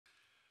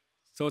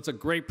So it's a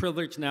great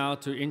privilege now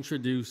to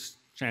introduce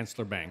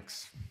Chancellor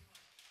Banks.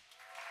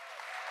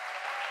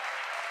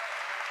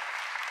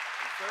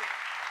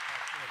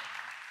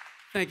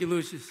 Thank you,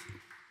 Lucius.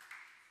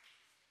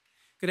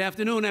 Good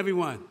afternoon,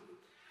 everyone.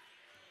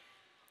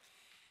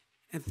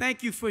 And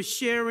thank you for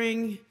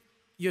sharing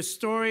your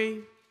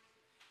story,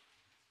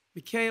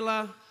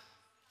 Michaela,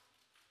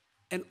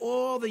 and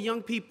all the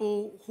young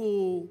people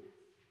who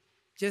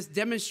just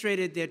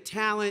demonstrated their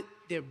talent,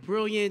 their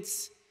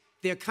brilliance,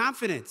 their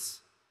confidence.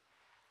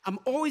 I'm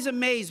always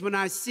amazed when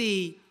I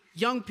see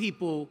young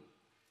people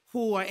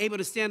who are able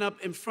to stand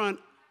up in front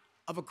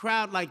of a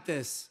crowd like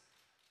this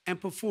and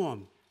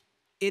perform.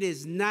 It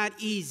is not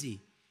easy.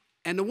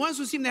 And the ones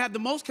who seem to have the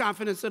most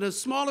confidence are the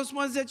smallest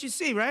ones that you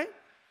see, right?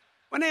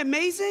 Weren't they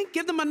amazing?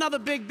 Give them another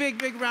big, big,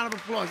 big round of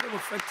applause. They were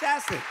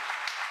fantastic.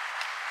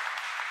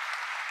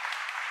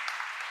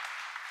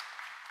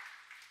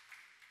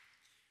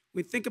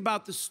 We think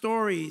about the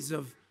stories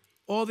of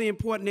all the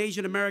important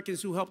Asian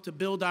Americans who helped to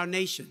build our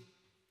nation,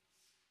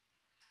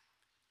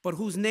 but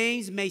whose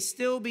names may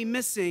still be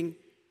missing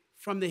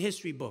from the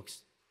history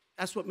books.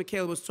 That's what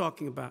Michaela was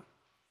talking about.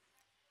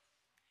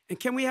 And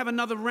can we have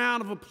another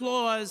round of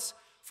applause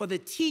for the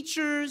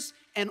teachers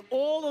and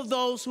all of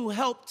those who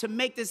helped to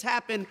make this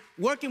happen,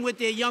 working with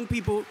their young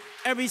people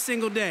every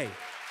single day.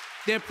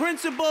 Their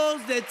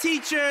principals, their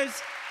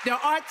teachers, their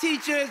art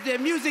teachers, their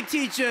music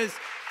teachers.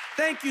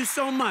 Thank you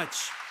so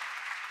much.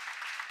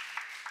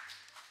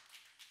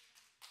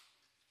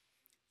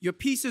 Your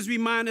pieces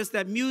remind us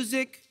that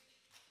music,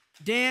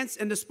 dance,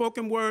 and the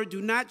spoken word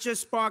do not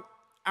just spark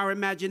our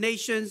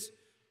imaginations,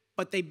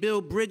 but they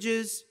build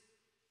bridges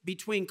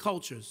between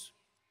cultures.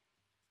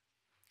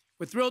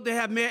 We're thrilled to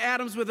have Mayor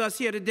Adams with us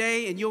here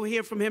today, and you'll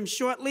hear from him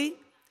shortly.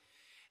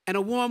 And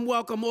a warm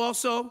welcome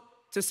also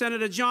to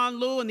Senator John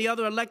Liu and the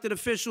other elected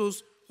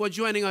officials who are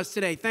joining us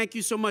today. Thank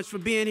you so much for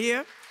being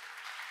here.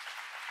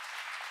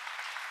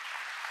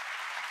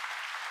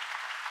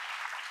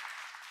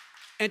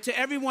 And to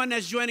everyone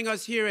that's joining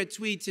us here at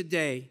Tweed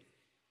today,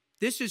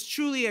 this is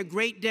truly a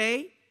great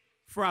day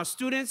for our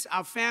students,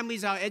 our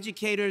families, our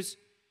educators.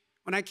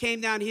 When I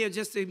came down here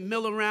just to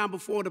mill around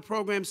before the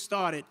program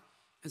started,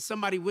 and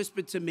somebody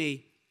whispered to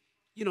me,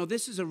 you know,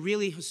 this is a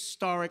really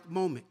historic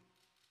moment.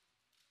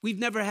 We've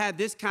never had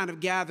this kind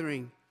of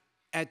gathering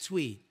at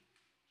Tweed.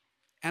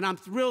 And I'm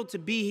thrilled to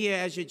be here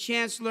as your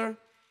chancellor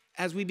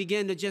as we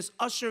begin to just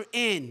usher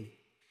in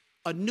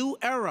a new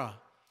era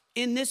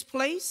in this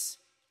place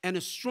and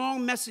a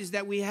strong message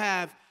that we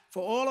have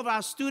for all of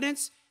our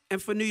students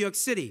and for New York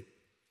City.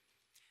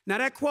 Now,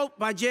 that quote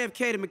by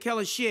JFK that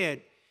Michaela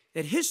shared,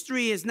 that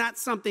history is not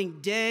something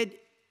dead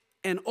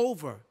and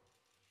over.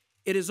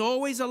 It is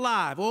always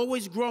alive,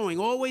 always growing,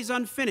 always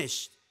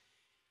unfinished.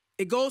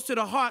 It goes to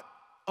the heart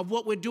of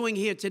what we're doing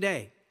here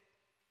today.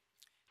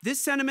 This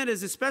sentiment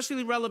is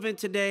especially relevant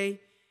today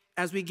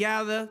as we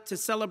gather to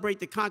celebrate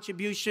the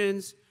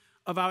contributions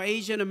of our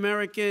Asian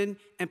American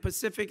and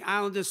Pacific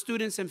Islander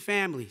students and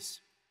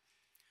families,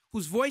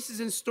 whose voices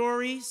and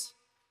stories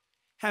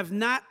have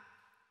not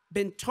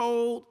been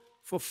told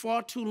for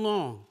far too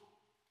long.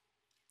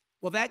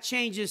 Well, that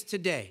changes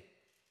today.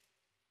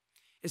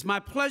 It's my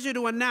pleasure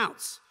to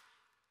announce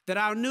that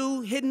our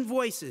new Hidden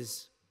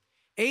Voices,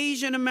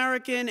 Asian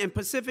American and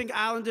Pacific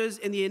Islanders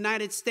in the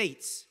United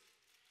States,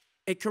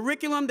 a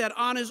curriculum that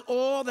honors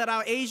all that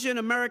our Asian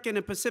American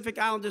and Pacific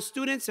Islander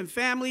students and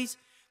families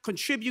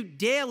contribute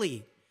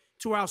daily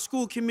to our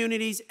school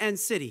communities and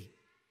city.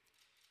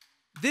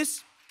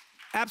 This,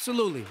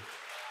 absolutely.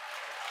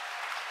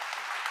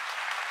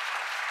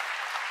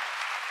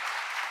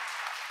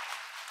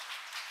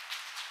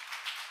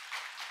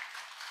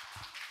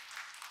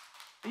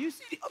 You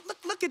see,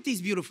 look at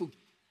these beautiful,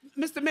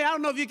 Mr. Mayor, I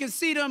don't know if you can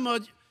see them, or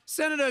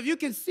Senator, if you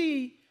can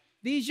see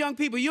these young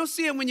people. You'll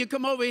see them when you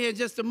come over here in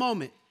just a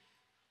moment.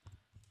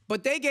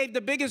 But they gave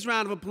the biggest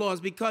round of applause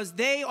because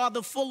they are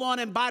the full-on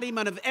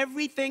embodiment of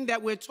everything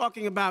that we're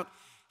talking about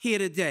here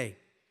today.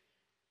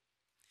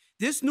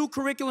 This new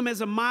curriculum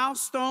is a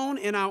milestone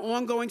in our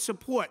ongoing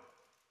support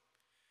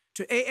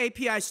to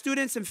AAPI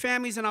students and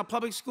families in our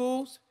public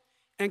schools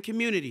and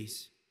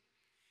communities.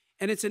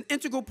 And it's an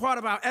integral part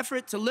of our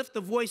effort to lift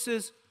the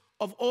voices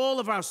of all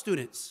of our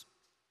students.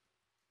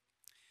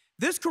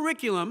 This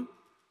curriculum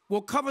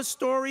will cover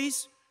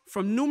stories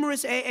from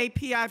numerous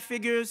AAPI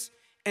figures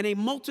and a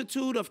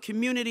multitude of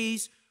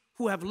communities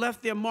who have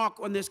left their mark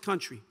on this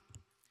country.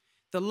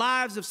 The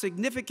lives of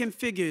significant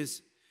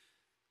figures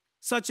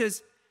such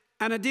as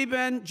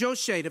Anandabhen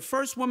Joshi, the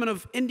first woman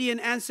of Indian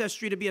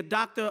ancestry to be a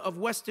doctor of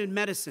Western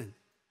medicine.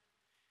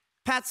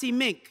 Patsy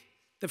Mink,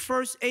 the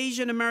first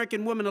Asian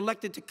American woman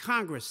elected to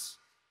Congress.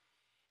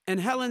 And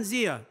Helen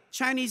Zia,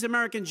 Chinese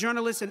American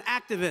journalist and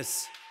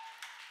activist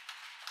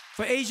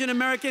for Asian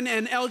American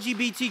and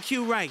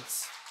LGBTQ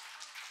rights.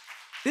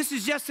 This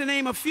is just to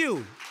name a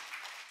few.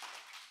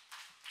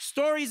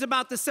 Stories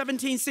about the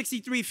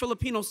 1763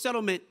 Filipino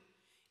settlement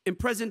in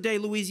present-day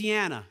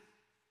Louisiana,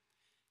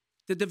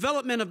 the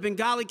development of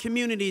Bengali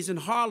communities in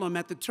Harlem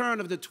at the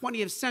turn of the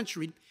 20th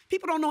century.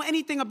 People don't know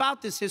anything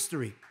about this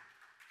history.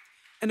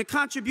 and the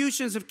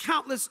contributions of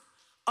countless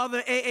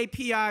other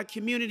AAPI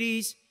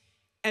communities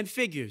and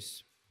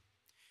figures.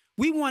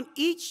 We want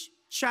each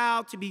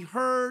child to be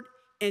heard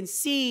and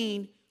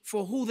seen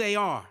for who they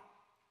are,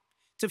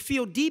 to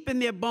feel deep in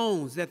their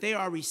bones that they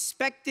are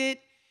respected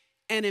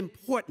and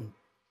important,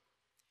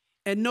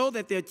 and know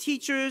that their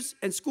teachers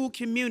and school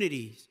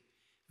communities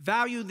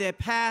value their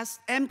past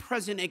and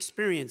present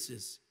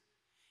experiences,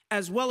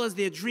 as well as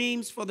their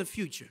dreams for the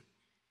future.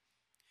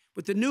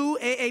 With the new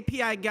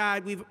AAPI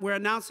guide we're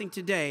announcing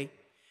today,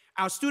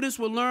 our students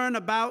will learn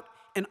about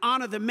and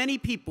honor the many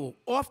people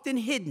often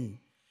hidden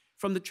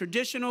from the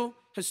traditional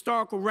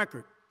historical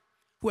record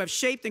who have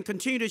shaped and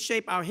continue to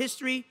shape our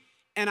history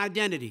and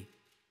identity.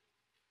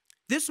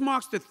 This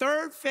marks the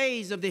third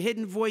phase of the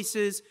Hidden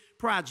Voices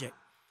project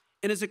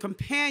and is a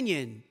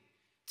companion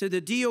to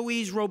the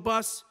DOE's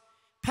robust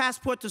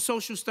Passport to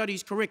Social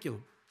Studies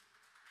curriculum.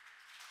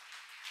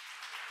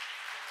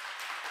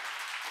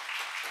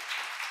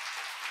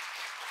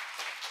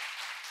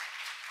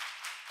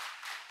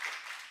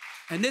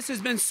 And this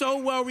has been so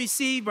well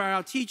received by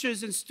our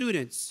teachers and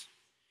students.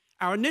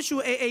 Our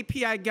initial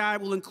AAPI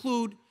guide will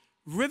include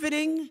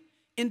riveting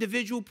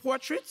individual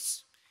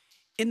portraits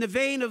in the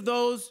vein of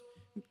those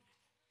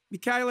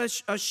Michaela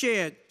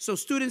shared, so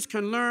students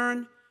can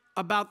learn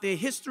about their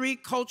history,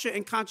 culture,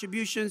 and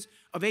contributions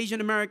of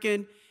Asian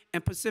American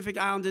and Pacific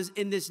Islanders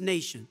in this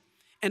nation,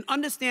 and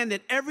understand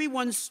that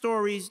everyone's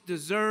stories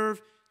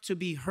deserve to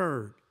be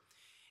heard.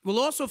 It will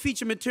also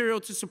feature material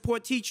to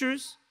support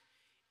teachers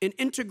in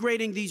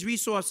integrating these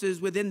resources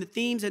within the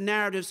themes and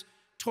narratives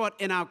taught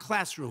in our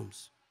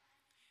classrooms.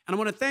 And I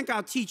want to thank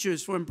our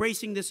teachers for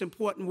embracing this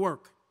important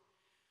work.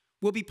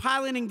 We'll be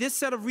piloting this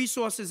set of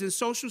resources in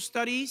social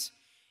studies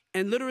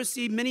and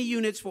literacy mini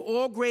units for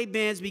all grade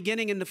bands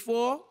beginning in the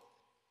fall.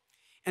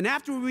 And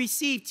after we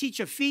receive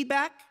teacher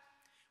feedback,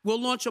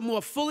 we'll launch a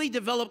more fully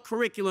developed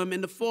curriculum in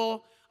the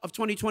fall of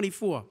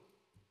 2024.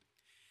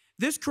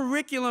 This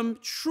curriculum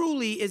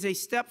truly is a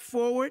step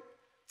forward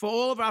for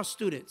all of our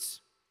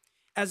students,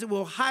 as it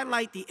will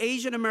highlight the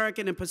Asian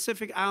American and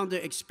Pacific Islander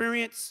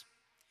experience.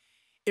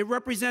 It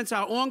represents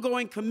our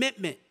ongoing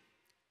commitment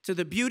to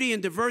the beauty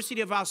and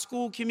diversity of our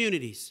school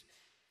communities.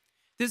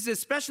 This is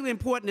especially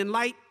important in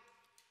light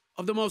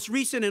of the most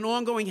recent and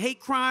ongoing hate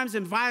crimes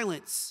and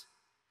violence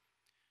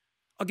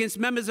against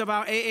members of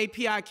our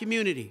AAPI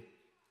community,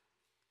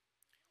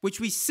 which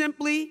we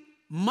simply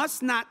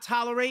must not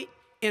tolerate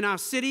in our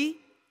city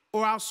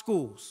or our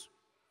schools.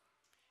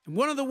 And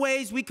one of the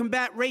ways we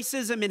combat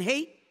racism and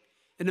hate,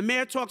 and the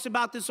mayor talks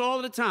about this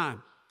all the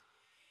time,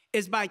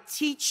 is by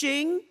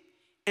teaching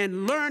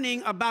and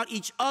learning about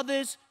each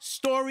other's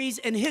stories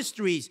and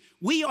histories.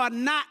 We are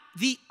not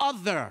the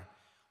other.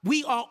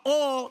 We are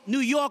all New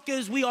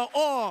Yorkers. We are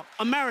all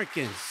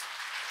Americans.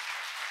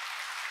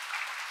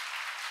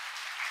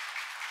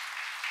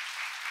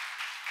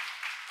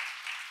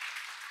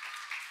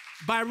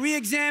 By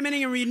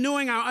re-examining and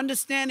renewing our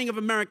understanding of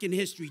American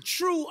history,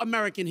 true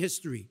American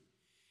history,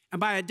 and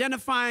by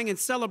identifying and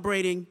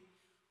celebrating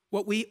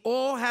what we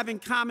all have in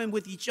common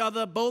with each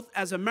other, both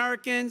as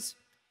Americans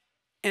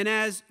and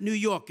as New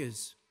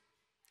Yorkers.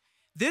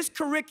 This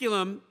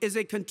curriculum is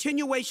a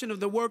continuation of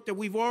the work that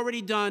we've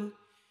already done,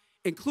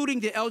 including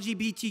the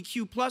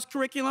LGBTQ+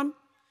 curriculum,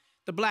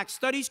 the Black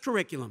Studies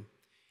curriculum,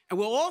 and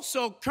we're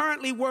also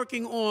currently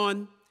working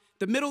on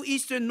the Middle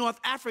Eastern North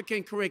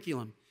African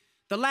curriculum,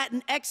 the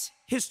Latinx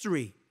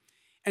history,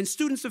 and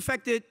students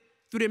affected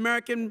through the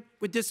American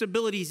with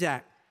Disabilities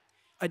Act,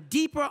 a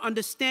deeper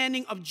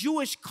understanding of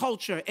Jewish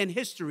culture and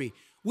history.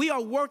 We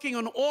are working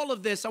on all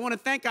of this. I want to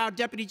thank our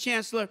Deputy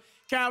Chancellor,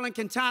 Carolyn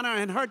Quintana,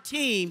 and her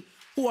team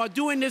who are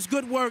doing this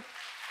good work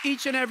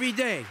each and every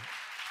day.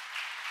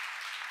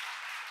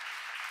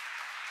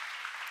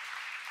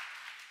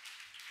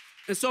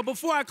 And so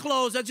before I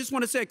close, I just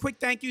want to say a quick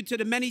thank you to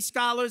the many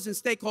scholars and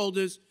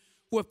stakeholders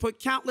who have put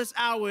countless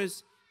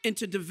hours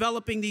into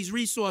developing these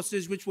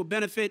resources which will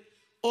benefit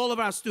all of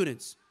our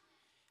students.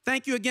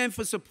 Thank you again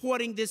for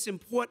supporting this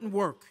important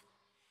work.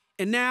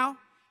 And now,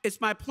 it's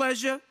my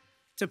pleasure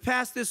to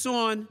pass this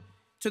on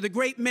to the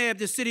great mayor of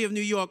the city of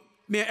New York,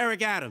 Mayor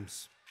Eric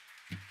Adams.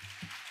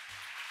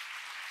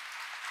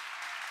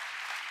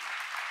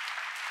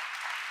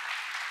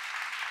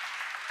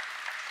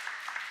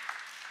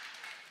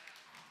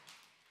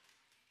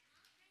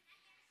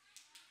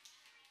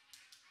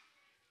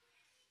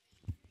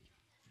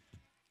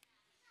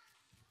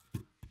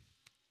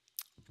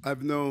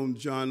 I've known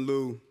John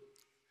Liu,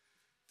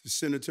 the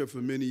senator, for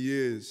many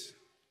years.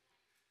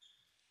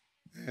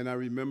 And I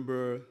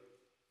remember,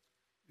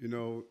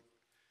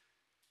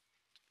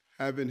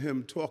 having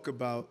him talk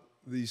about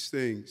these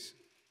things.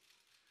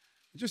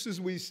 Just as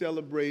we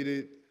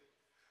celebrated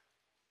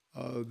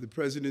the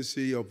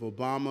presidency of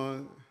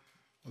Obama,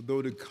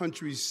 although the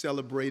country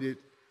celebrated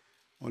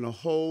on a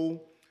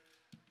whole,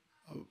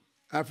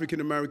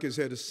 African Americans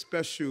had a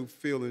special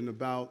feeling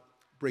about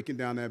breaking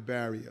down that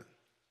barrier.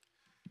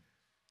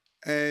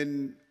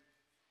 And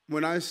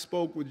when I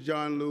spoke with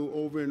John Liu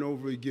over and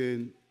over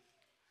again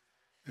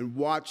and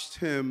watched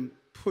him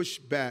push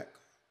back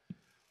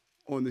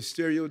on the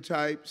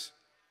stereotypes,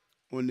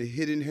 on the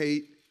hidden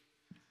hate,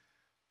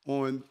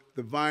 on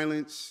the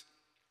violence.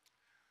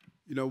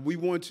 You know, we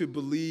want to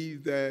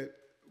believe that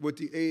what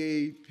the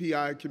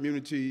AAPI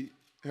community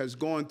has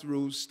gone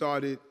through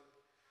started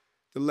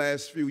the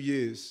last few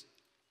years.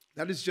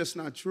 That is just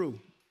not true.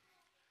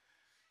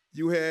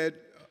 You had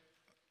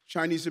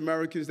Chinese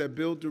Americans that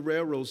built the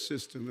railroad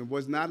system and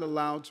was not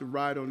allowed to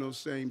ride on those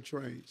same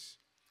trains.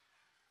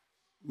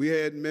 We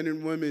had men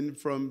and women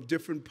from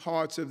different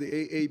parts of the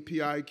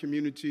AAPI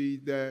community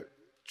that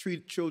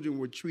children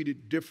were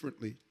treated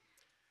differently.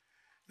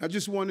 I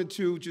just wanted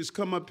to just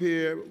come up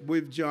here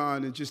with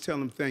John and just tell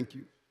him thank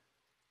you.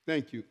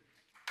 Thank you.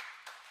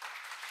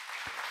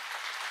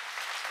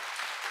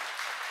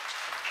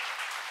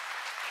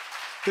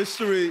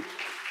 History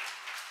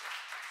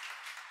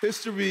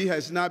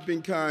has not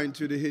been kind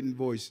to the hidden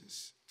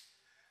voices.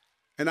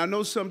 And I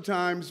know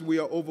sometimes we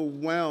are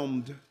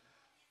overwhelmed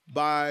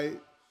by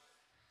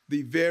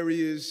the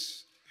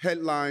various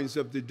headlines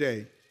of the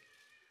day.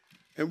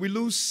 And we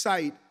lose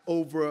sight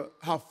over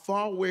how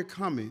far we're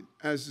coming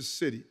as a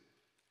city.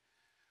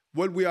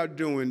 What we are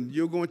doing,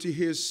 you're going to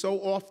hear so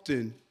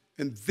often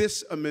in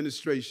this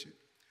administration,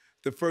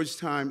 the first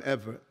time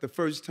ever, the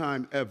first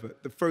time ever,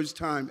 the first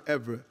time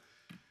ever.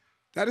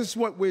 That is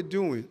what we're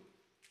doing.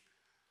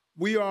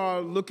 We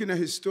are looking at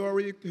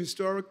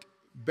historic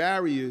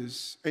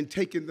barriers and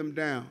taking them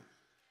down.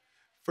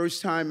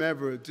 First time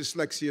ever,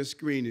 dyslexia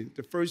screening.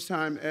 The first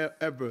time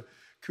ever,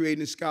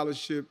 creating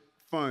scholarship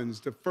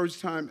funds. The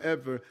first time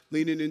ever,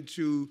 leaning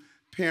into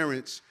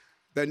parents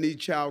that need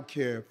child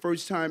care.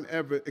 First time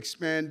ever,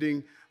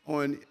 expanding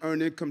on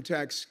earned income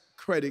tax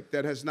credit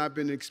that has not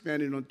been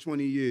expanded on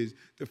 20 years.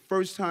 The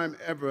first time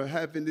ever,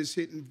 having this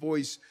hidden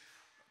voice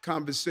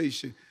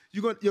conversation.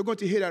 You're going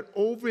to hear that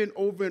over and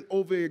over and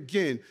over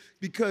again,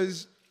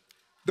 because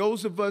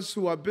those of us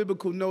who are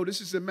biblical know this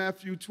is a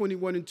Matthew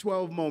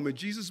 21:12 moment.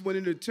 Jesus went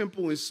into the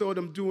temple and saw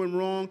them doing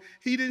wrong.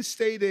 He didn't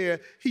stay there.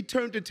 He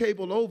turned the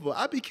table over.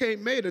 I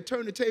became mayor to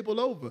turn the table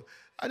over.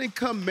 I didn't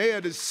come mayor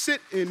to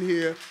sit in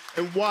here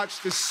and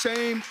watch the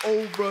same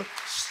over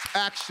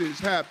actions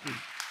happen.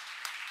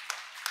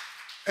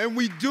 And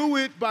we do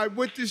it by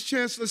what this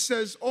chancellor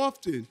says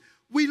often.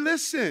 We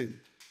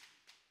listen.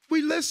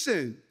 We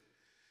listen.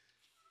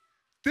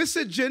 This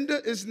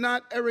agenda is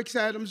not Eric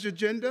Adams'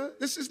 agenda.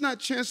 This is not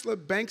Chancellor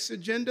Banks'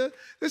 agenda.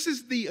 This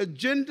is the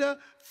agenda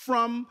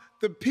from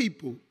the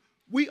people.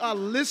 We are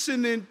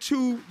listening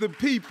to the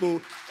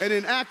people and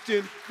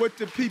enacting what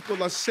the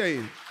people are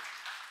saying.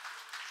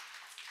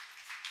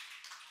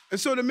 And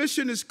so the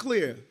mission is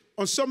clear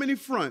on so many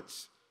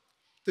fronts.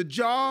 The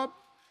job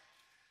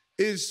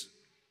is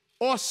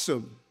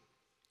awesome,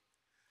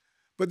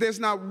 but there's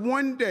not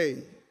one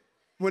day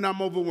when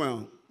I'm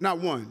overwhelmed, not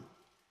one.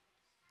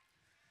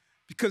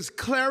 Because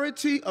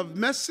clarity of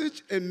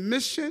message and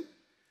mission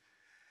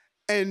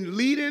and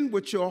leading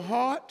with your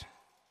heart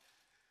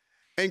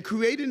and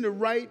creating the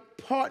right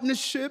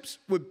partnerships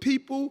with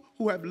people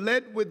who have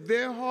led with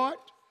their heart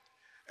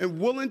and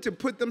willing to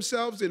put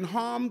themselves in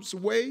harm's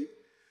way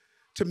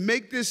to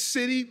make this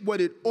city what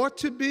it ought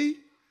to be.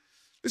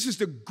 This is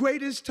the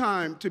greatest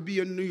time to be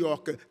a New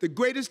Yorker, the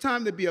greatest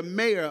time to be a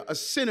mayor, a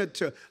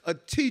senator, a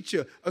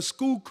teacher, a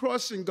school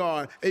crossing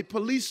guard, a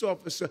police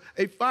officer,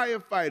 a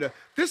firefighter.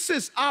 This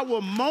is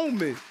our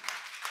moment.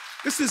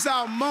 This is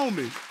our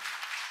moment.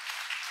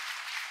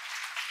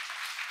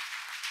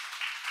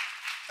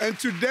 And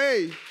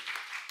today,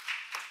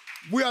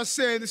 we are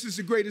saying this is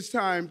the greatest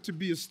time to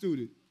be a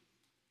student.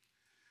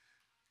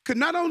 Because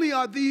not only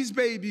are these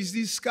babies,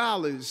 these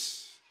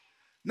scholars,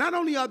 not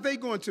only are they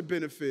going to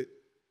benefit,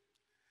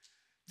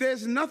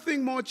 there's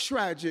nothing more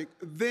tragic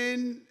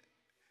than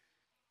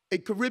a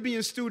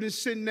Caribbean student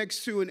sitting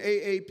next to an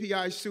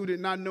AAPI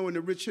student not knowing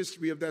the rich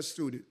history of that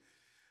student.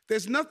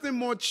 There's nothing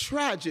more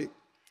tragic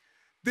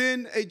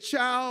than a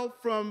child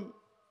from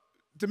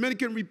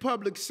Dominican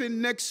Republic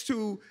sitting next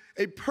to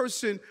a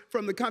person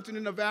from the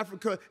continent of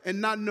Africa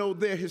and not know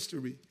their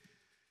history.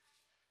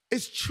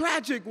 It's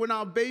tragic when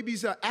our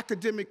babies are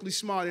academically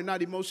smart and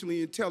not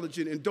emotionally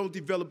intelligent and don't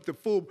develop the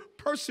full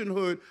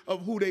personhood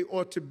of who they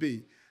ought to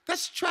be.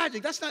 That's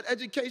tragic. That's not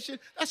education.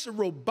 That's a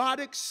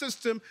robotic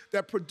system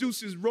that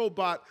produces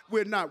robot.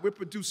 We're not. We're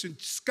producing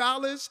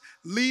scholars,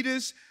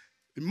 leaders,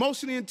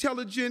 emotionally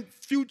intelligent,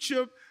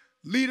 future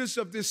leaders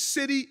of this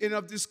city and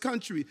of this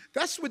country.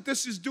 That's what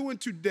this is doing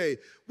today.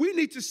 We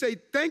need to say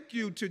thank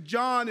you to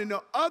John and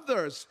the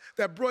others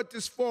that brought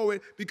this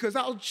forward, because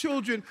our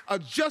children are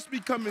just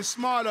becoming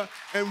smarter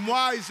and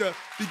wiser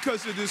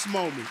because of this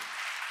moment.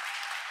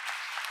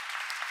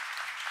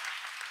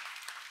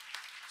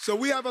 So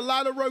we have a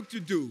lot of work to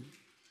do.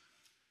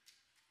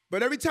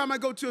 But every time I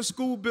go to a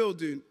school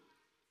building,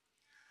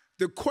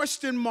 the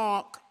question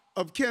mark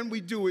of can we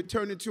do it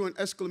turned into an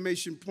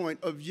exclamation point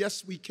of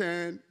yes, we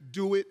can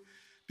do it,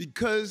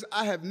 because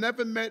I have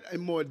never met a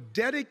more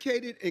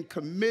dedicated and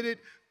committed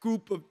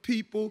group of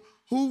people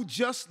who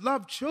just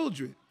love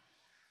children.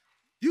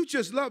 You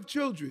just love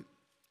children.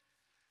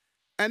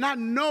 And I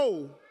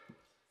know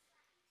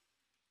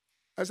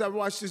as I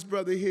watch this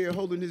brother here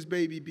holding his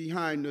baby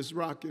behind us,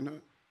 rocking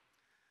her,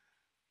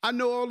 I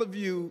know all of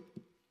you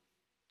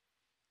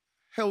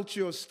held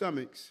your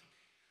stomachs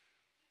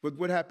with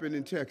what happened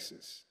in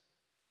Texas.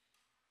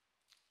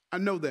 I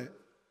know that.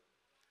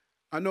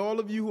 I know all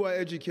of you who are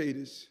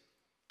educators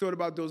thought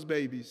about those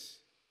babies.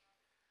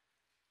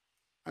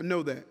 I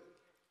know that.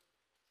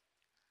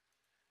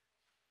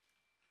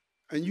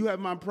 And you have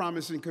my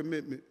promise and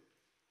commitment.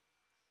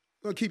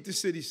 I'm going to keep the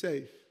city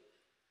safe.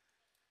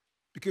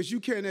 Because you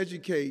can't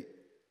educate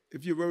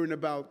if you're worrying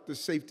about the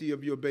safety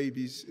of your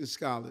babies and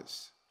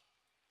scholars.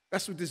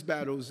 That's what this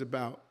battle is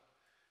about.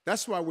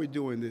 That's why we're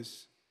doing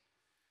this.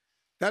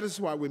 That is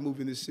why we're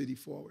moving this city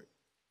forward.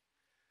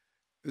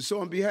 And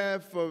so on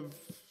behalf of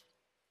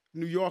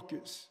New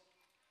Yorkers,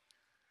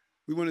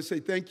 we want to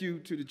say thank you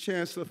to the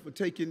Chancellor for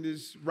taking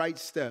this right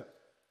step.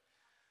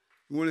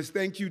 We want to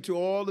thank you to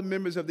all the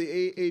members of the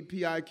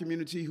AAPI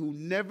community who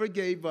never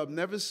gave up,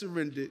 never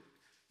surrendered.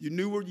 You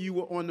knew you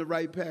were on the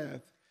right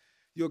path.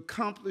 You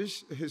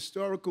accomplished a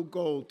historical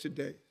goal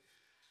today.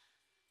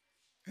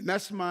 And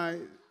that's my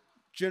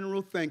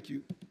general thank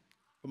you.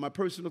 But my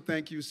personal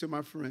thank you is to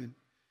my friend,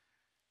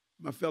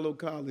 my fellow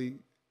colleague,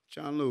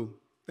 John Liu.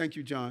 Thank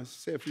you, John.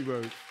 Say a few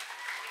words.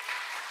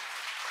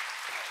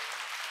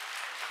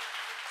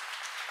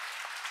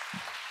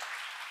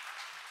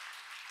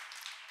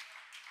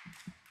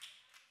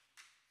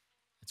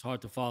 It's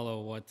hard to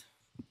follow what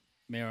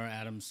Mayor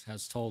Adams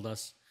has told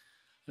us.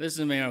 This is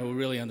a mayor who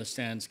really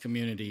understands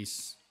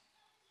communities,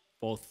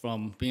 both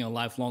from being a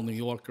lifelong New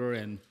Yorker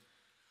and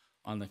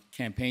on the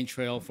campaign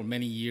trail for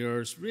many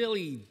years,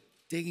 really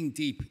digging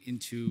deep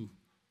into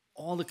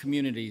all the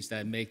communities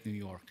that make New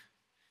York.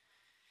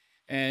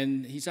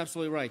 And he's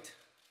absolutely right.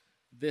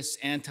 This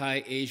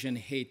anti-Asian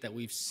hate that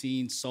we've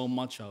seen so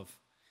much of,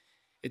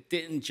 it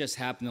didn't just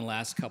happen in the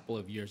last couple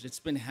of years.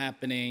 It's been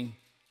happening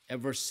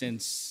ever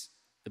since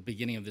the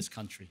beginning of this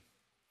country,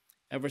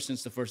 ever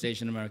since the first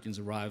Asian Americans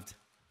arrived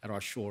at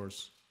our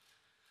shores.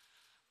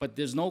 But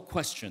there's no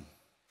question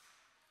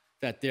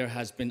that there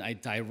has been a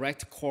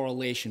direct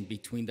correlation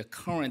between the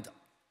current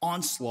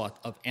onslaught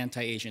of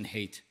anti-Asian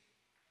hate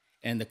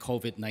and the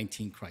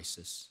COVID-19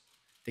 crisis.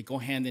 They go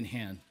hand in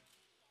hand.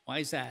 Why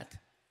is that?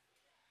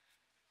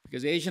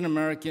 Because Asian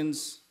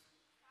Americans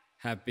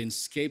have been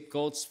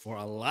scapegoats for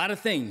a lot of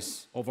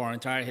things over our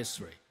entire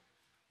history,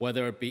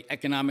 whether it be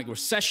economic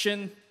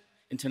recession,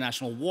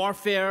 international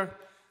warfare,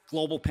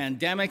 global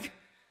pandemic,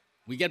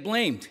 we get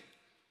blamed.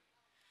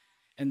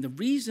 And the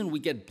reason we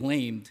get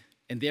blamed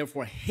and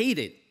therefore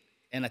hated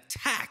and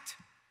attacked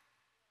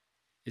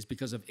is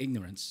because of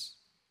ignorance.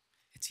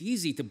 It's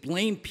easy to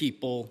blame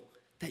people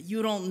that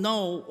you don't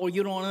know or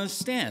you don't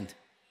understand.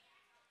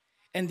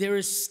 And there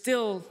is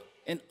still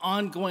an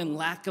ongoing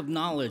lack of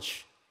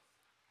knowledge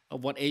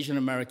of what Asian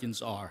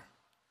Americans are.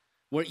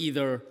 We're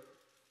either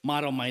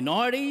model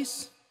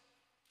minorities,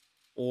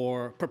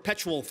 or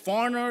perpetual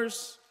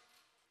foreigners,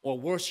 or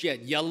worse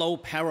yet, yellow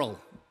peril.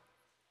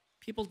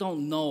 People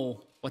don't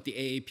know what the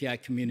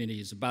AAPI community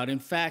is about. In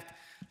fact,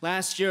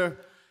 last year,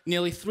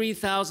 nearly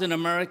 3,000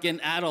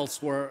 American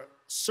adults were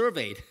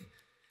surveyed.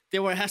 They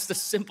were asked a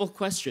simple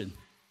question: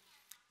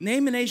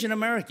 name an Asian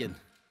American.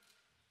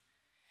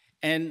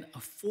 And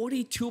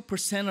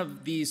 42%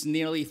 of these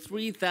nearly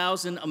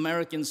 3,000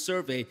 Americans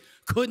surveyed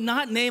could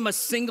not name a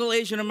single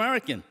Asian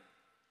American.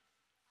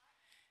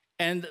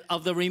 And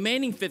of the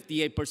remaining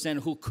 58%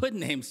 who could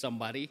name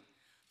somebody,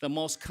 the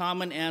most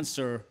common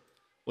answer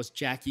was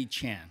Jackie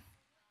Chan.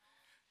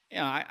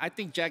 I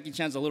think Jackie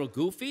Chan's a little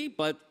goofy,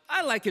 but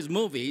I like his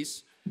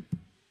movies.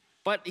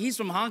 But he's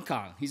from Hong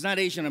Kong. He's not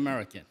Asian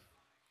American.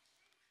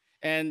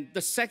 And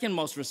the second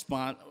most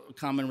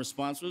common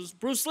response was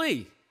Bruce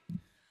Lee.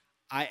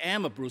 I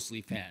am a Bruce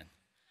Lee fan.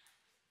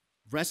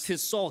 Rest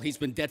his soul, he's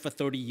been dead for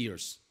 30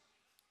 years.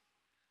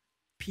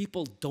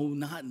 People do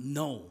not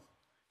know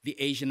the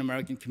Asian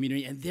American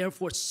community, and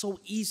therefore it's so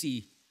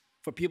easy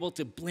for people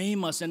to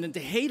blame us and then to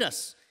hate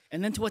us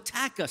and then to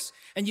attack us.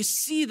 And you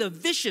see the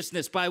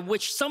viciousness by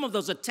which some of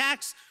those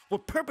attacks were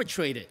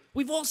perpetrated.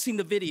 We've all seen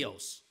the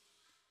videos.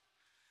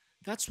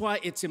 That's why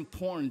it's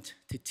important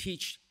to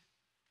teach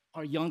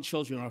our young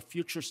children, our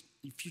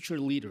future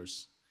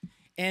leaders,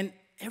 and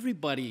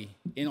everybody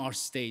in our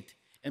state,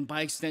 and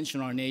by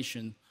extension our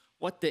nation,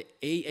 what the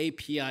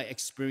AAPI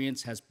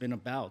experience has been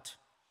about,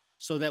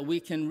 so that we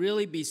can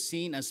really be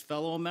seen as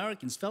fellow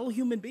Americans, fellow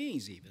human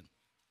beings even.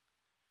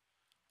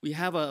 We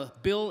have a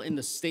bill in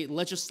the state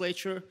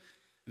legislature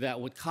that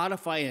would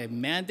codify a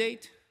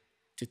mandate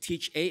to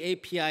teach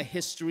AAPI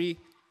history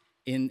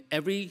in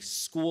every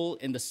school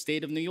in the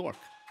state of New York.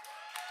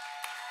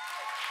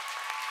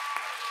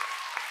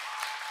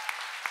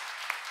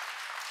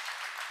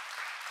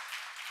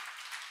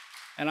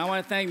 And I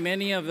want to thank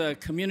many of the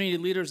community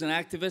leaders and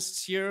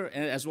activists here,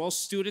 as well as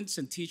students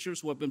and teachers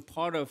who have been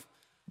part of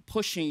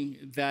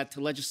pushing that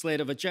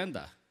legislative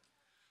agenda.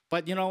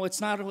 But it's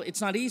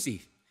not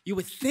easy. You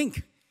would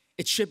think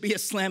it should be a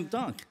slam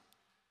dunk.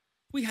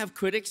 We have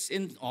critics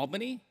in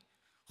Albany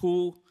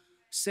who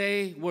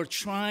say we're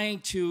trying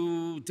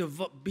to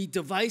be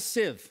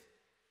divisive.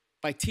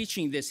 by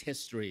teaching this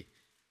history,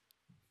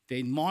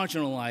 they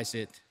marginalize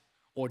it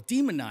or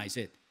demonize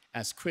it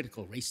as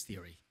critical race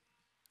theory.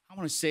 I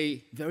want to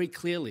say very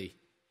clearly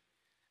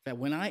that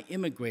when I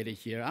immigrated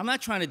here, I'm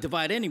not trying to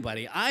divide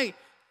anybody. I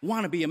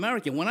want to be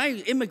American. When I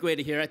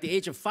immigrated here at the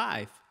age of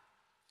 5,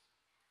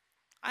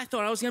 I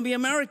thought I was going to be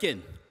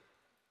American.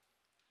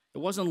 It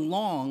wasn't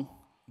long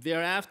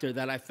thereafter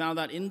that I found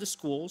out in the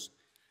schools,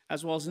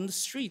 as well as in the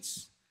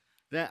streets,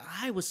 that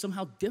I was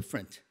somehow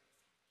different.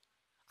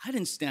 I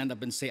didn't stand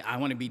up and say, I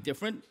want to be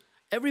different.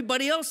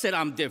 Everybody else said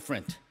I'm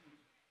different.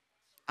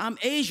 I'm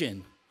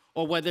Asian.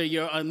 Or whether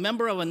you're a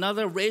member of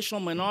another racial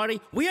minority,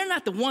 we are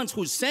not the ones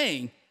who's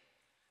saying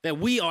that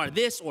we are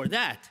this or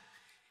that.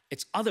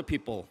 It's other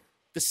people,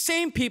 the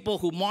same people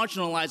who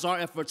marginalize our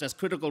efforts as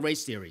critical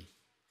race theory.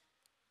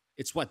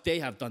 It's what they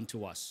have done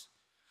to us.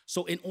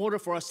 So in order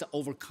for us to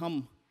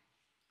overcome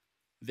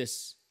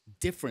this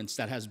difference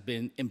that has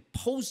been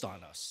imposed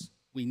on us,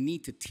 we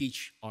need to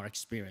teach our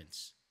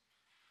experience.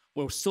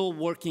 We're still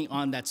working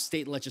on that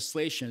state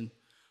legislation,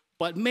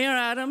 but Mayor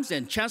Adams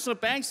and Chancellor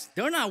Banks,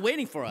 they're not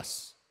waiting for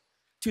us.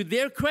 To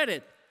their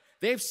credit,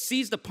 they've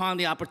seized upon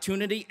the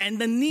opportunity and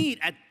the need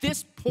at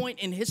this point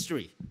in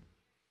history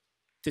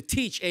to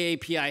teach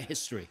AAPI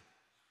history.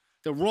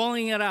 They're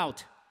rolling it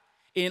out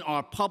in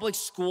our public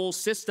school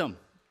system.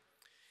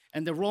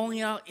 And they're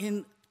rolling out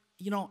in,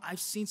 I've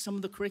seen some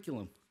of the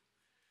curriculum.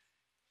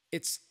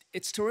 It's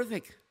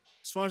terrific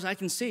as far as I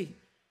can see.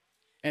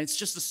 And it's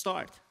just a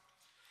start.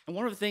 And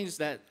one of the things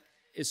that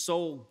is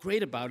so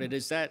great about it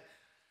is that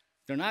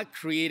they're not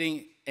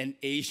creating an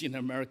Asian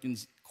American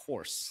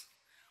course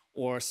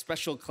or a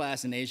special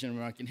class in Asian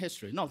American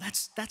history. No,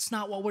 that's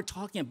not what we're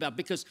talking about,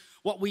 because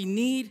what we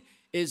need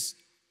is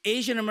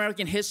Asian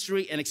American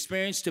history and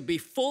experience to be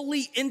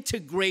fully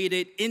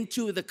integrated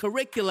into the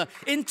curricula,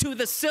 into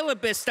the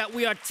syllabus that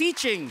we are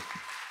teaching.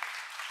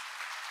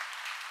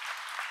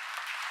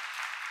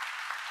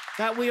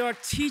 That we are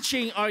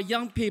teaching our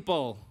young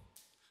people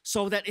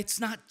so that it's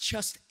not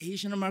just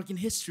Asian American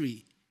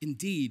history.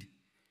 Indeed,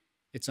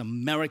 it's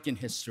American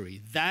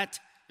history. That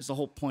is the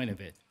whole point of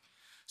it.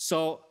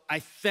 So I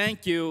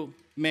thank you,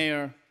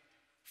 Mayor,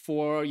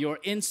 for your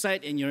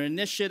insight and your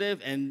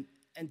initiative and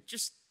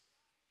just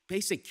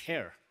basic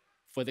care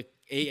for the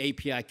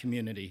AAPI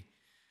community.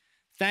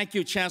 Thank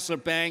you, Chancellor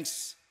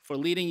Banks, for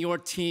leading your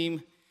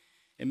team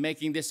in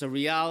making this a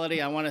reality.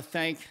 I want to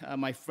thank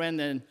my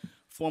friend and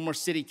former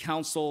City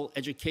Council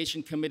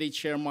Education Committee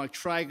Chair Mark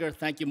Triger.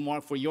 Thank you,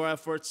 Mark, for your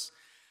efforts,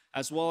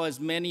 as well as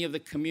many of the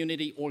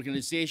community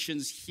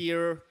organizations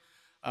here.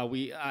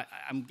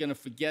 I'm going to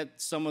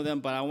forget some of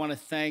them, but I want to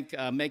thank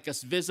Make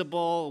Us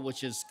Visible,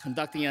 which is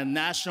conducting a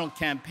national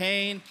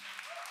campaign.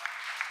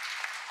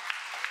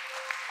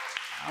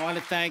 I want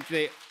to thank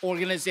the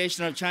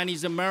Organization of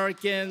Chinese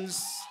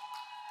Americans,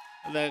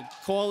 the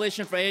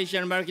Coalition for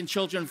Asian American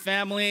Children and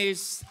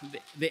Families,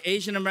 the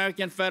Asian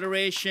American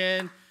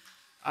Federation.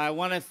 I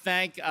want to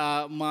thank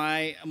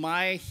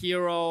my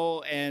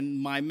hero and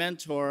my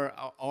mentor,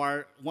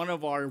 one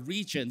of our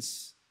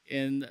regents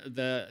in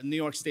the New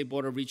York State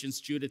Board of Regents,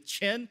 Judith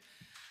Chin.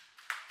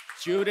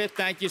 Judith,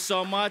 thank you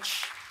so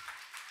much.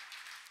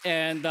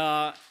 And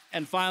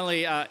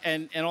finally,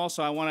 and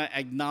also I want to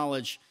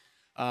acknowledge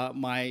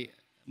my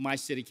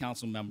city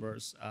council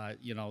members.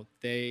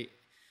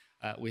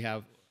 We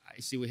have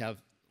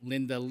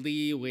Linda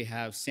Lee, we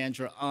have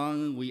Sandra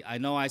Ung. I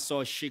know I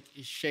saw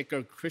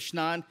Shaker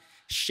Krishnan.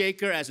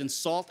 Shaker as in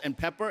salt and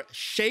pepper.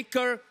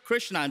 Shaker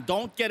Krishnan,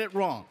 don't get it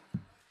wrong.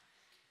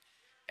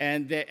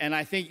 And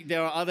I think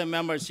there are other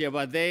members here,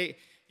 but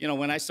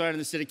when I started in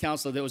the city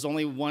council, there was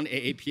only one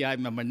AAPI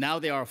member. Now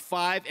there are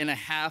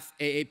 5.5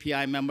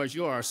 AAPI members.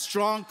 You are a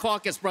strong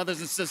caucus,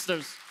 brothers and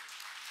sisters.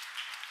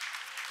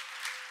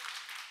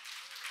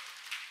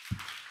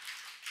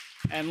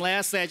 And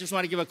lastly, I just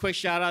want to give a quick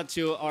shout out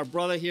to our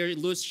brother here,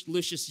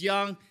 Lucius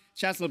Young,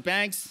 Chancellor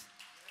Banks.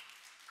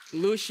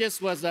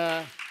 Lucius was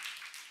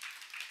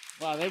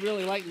wow, they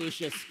really like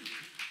Lucius.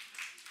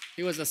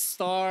 He was a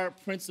star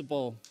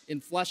principal in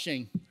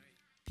Flushing,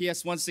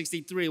 PS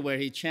 163, where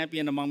he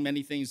championed, among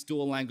many things,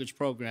 dual language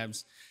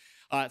programs.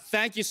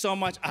 Thank you so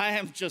much. I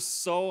am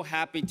just so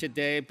happy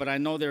today, but I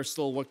know there's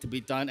still work to be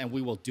done, and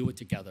we will do it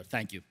together.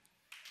 Thank you.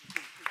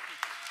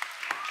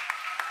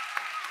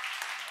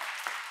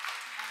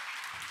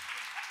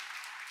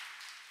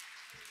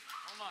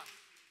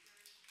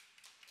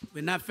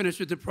 We're not finished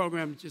with the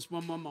program. Just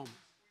one more moment.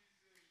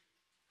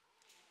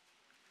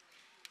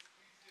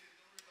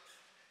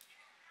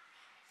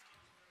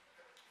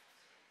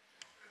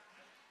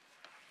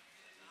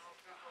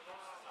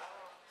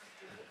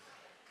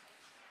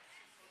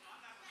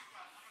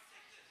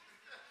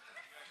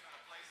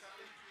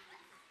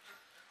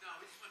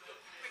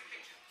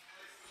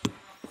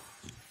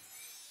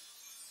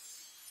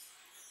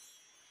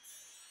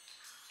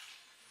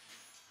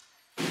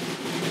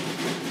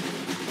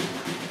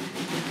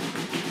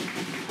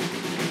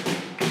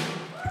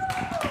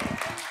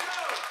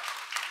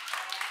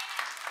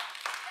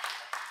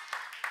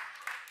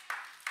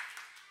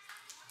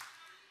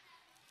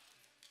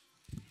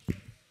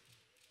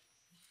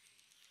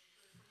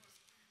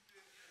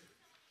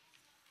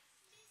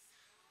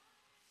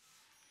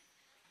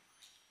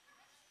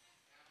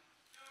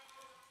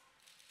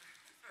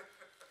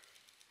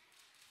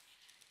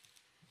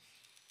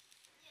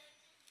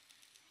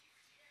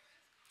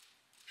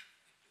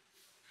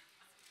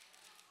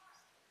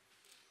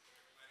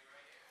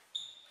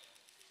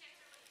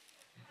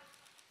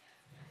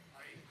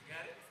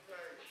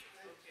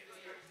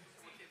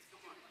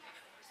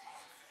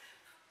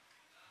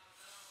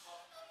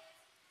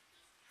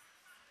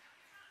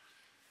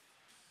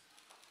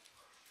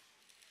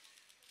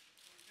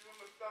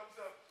 thumbs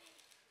up.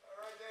 All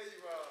right, there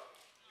you are.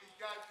 We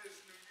got this,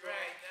 New York.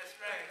 Right, that's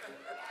right.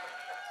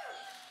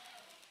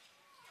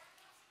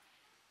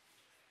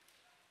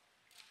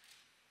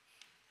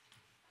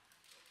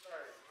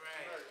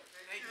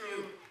 Thank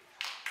you.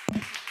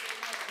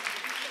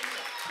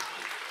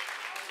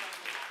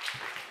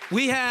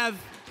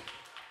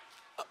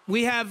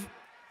 We have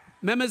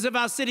members of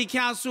our city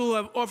council who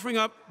are offering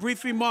up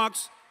brief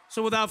remarks.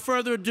 So without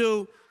further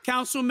ado,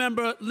 Council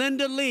Member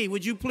Linda Lee,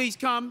 would you please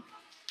come?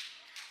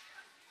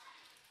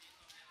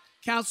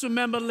 Council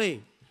Member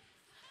Lee.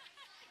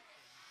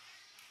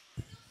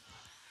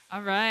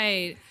 All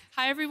right.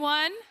 Hi,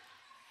 everyone.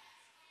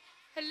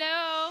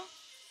 Hello.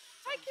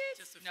 Hi,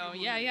 kids. No,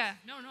 yeah.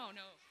 No.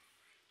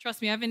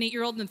 Trust me, I have an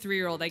 8-year-old and a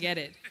 3-year-old. I get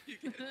it.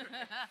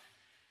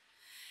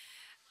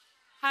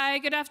 Hi,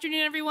 good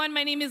afternoon, everyone.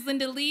 My name is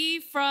Linda Lee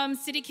from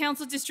City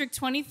Council District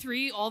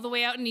 23, all the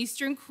way out in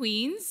Eastern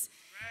Queens.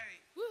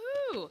 Right.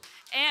 Woohoo!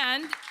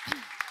 And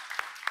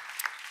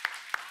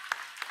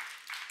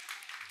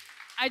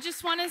I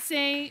just want to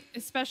say a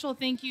special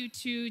thank you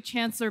to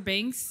Chancellor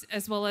Banks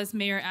as well as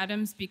Mayor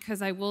Adams,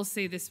 because I will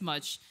say this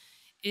much.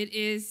 It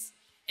is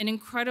an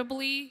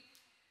incredibly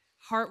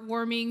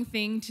heartwarming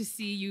thing to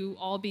see you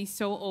all be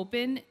so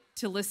open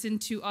to listen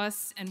to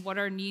us and what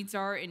our needs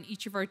are in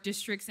each of our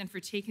districts, and for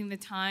taking the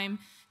time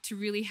to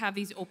really have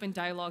these open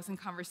dialogues and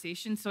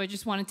conversations. So I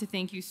just wanted to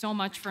thank you so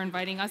much for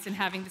inviting us and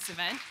having this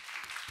event.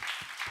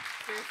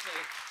 Seriously.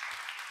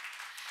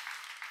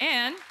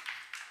 And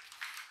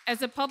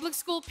as a public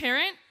school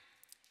parent,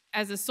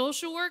 as a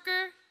social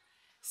worker,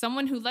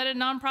 someone who led a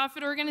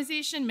nonprofit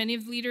organization, many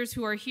of the leaders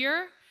who are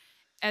here,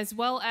 as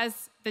well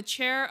as the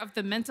chair of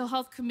the Mental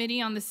Health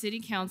Committee on the City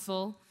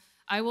Council,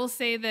 I will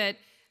say that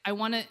I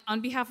want to,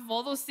 on behalf of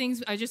all those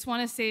things, I just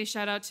want to say a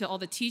shout out to all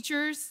the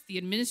teachers, the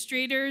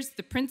administrators,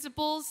 the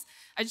principals.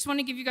 I just want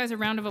to give you guys a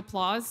round of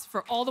applause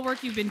for all the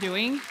work you've been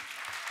doing.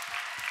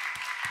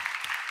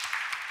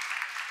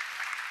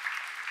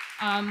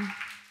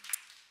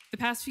 The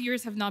past few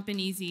years have not been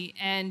easy,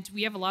 and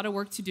we have a lot of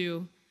work to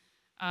do,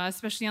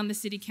 especially on the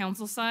city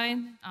council side,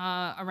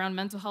 around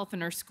mental health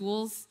in our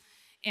schools.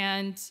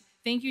 And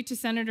thank you to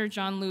Senator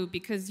John Liu,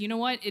 because you know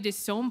what? It is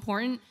so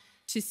important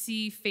to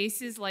see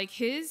faces like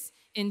his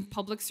in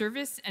public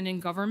service and in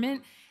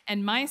government.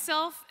 And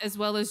myself, as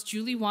well as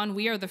Julie Wan,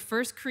 we are the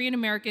first Korean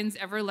Americans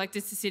ever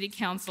elected to city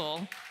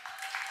council,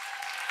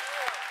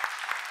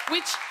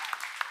 which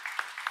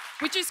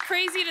is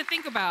crazy to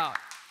think about.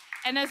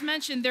 And as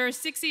mentioned, there are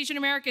 6 Asian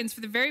Americans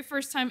for the very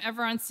first time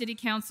ever on city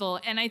council.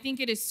 And I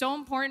think it is so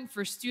important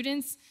for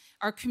students,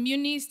 our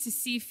communities, to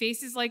see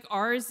faces like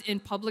ours in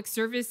public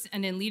service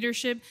and in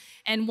leadership.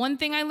 And one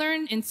thing I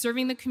learned in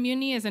serving the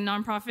community as a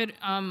nonprofit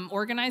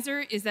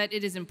organizer is that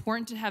it is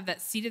important to have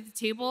that seat at the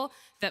table,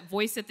 that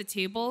voice at the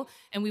table,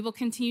 and we will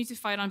continue to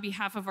fight on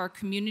behalf of our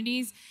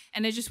communities.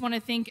 And I just want to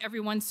thank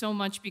everyone so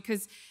much,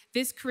 because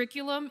this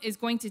curriculum is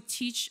going to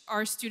teach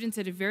our students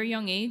at a very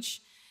young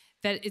age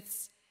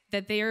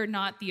that they are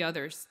not the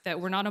others,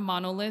 that we're not a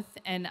monolith.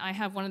 And I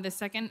have one of the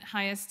second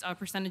highest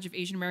percentage of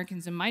Asian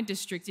Americans in my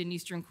district in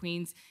Eastern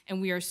Queens,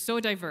 and we are so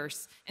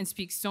diverse and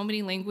speak so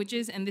many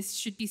languages, and this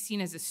should be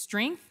seen as a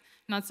strength,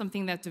 not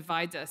something that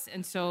divides us.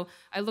 And so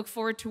I look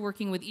forward to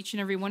working with each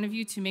and every one of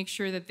you to make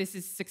sure that this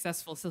is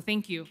successful. So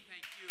thank you.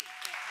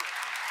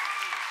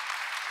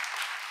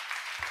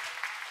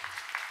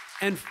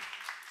 And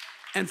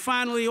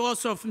finally,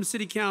 also from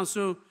City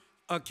Council,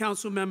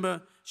 Council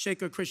Member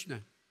Shekhar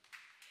Krishna.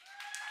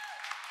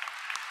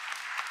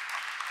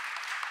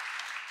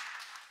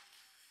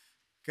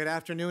 Good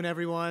afternoon,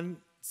 everyone.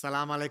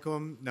 Salam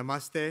alaikum,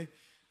 namaste.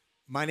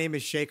 My name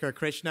is Shekhar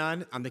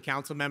Krishnan. I'm the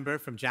council member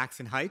from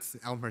Jackson Heights,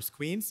 Elmhurst,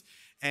 Queens.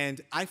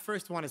 And I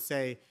first want to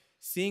say,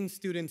 seeing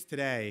students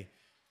today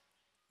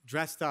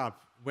dressed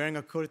up, wearing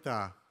a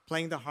kurta,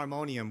 playing the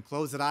harmonium,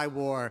 clothes that I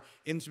wore,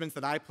 instruments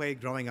that I played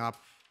growing up,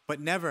 but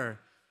never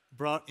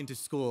brought into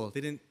school,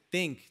 didn't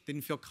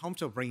feel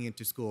comfortable bringing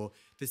into school,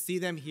 to see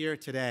them here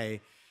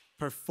today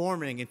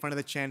performing in front of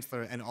the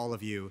Chancellor and all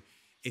of you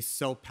is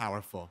so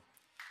powerful.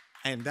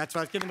 And that's why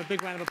let's give them a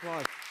big round of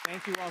applause.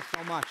 Thank you all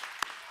so much.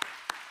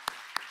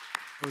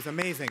 It was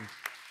amazing.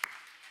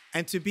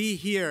 And to be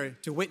here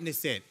to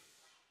witness it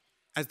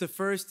as the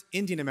first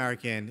Indian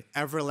American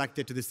ever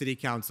elected to the City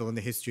Council in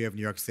the history of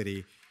New York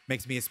City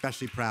makes me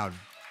especially proud.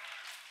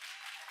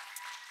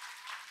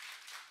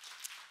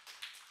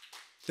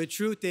 The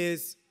truth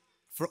is,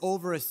 for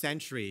over a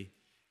century,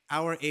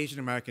 our Asian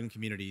American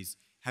communities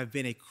have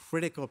been a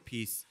critical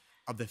piece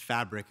of the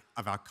fabric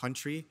of our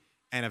country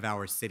and of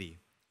our city,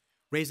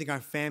 raising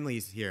our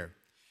families here,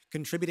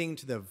 contributing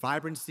to the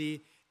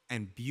vibrancy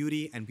and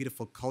beauty and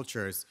beautiful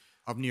cultures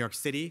of New York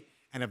City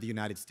and of the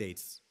United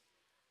States.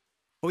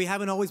 But we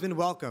haven't always been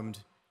welcomed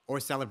or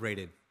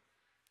celebrated.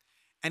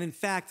 And in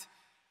fact,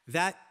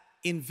 that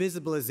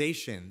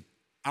invisibilization,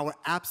 our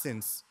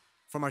absence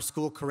from our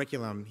school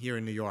curriculum here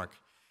in New York,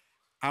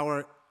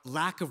 our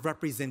lack of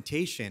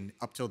representation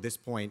up till this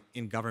point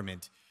in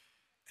government,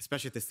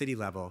 especially at the city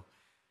level,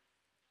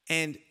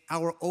 and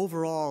our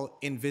overall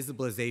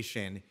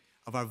invisibilization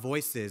of our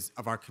voices,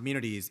 of our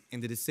communities,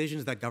 and the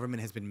decisions that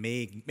government has been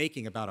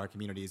making about our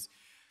communities,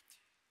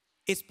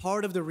 it's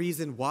part of the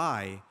reason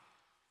why,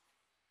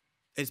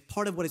 it's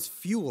part of what has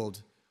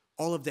fueled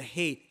all of the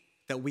hate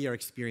that we are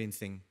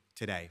experiencing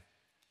today.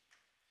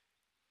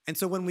 And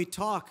so when we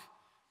talk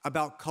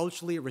about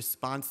culturally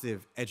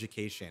responsive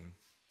education,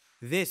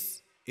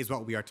 this is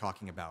what we are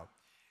talking about.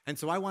 And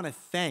so I want to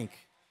thank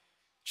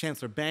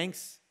Chancellor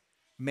Banks,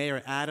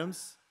 Mayor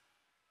Adams,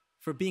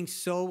 for being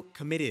so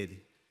committed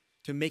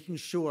to making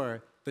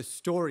sure the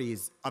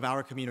stories of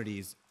our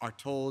communities are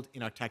told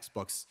in our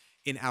textbooks,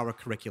 in our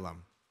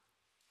curriculum.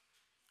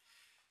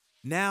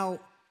 Now,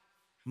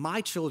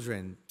 my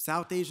children,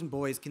 South Asian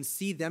boys, can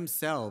see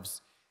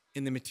themselves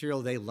in the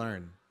material they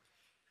learn,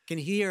 can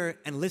hear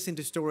and listen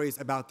to stories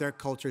about their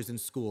cultures in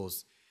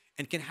schools,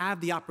 and can have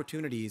the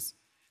opportunities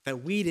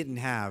that we didn't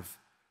have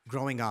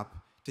growing up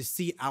to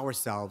see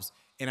ourselves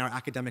in our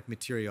academic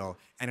material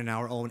and in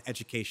our own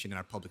education in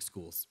our public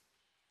schools.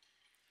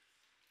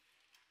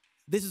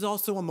 This is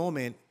also a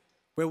moment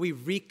where we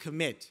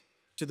recommit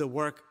to the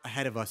work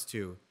ahead of us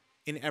too,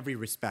 in every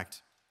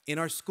respect. In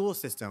our school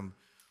system,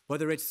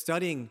 whether it's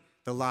studying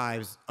the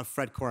lives of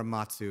Fred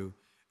Korematsu,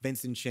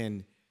 Vincent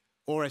Chin,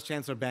 or as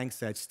Chancellor Banks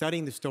said,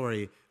 studying the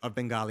story of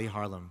Bengali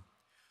Harlem.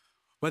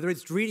 Whether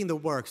it's reading the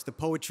works, the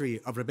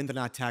poetry of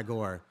Rabindranath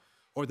Tagore,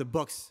 or the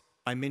books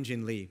by Min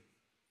Jin Lee.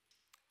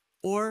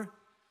 Or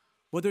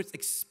whether it's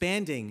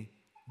expanding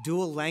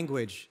dual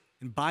language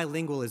and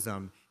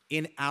bilingualism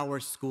in our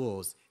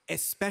schools,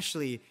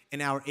 especially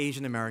in our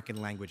Asian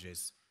American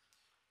languages.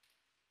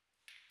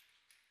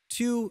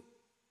 Two,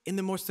 in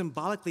the more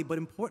symbolically but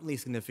importantly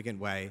significant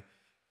way,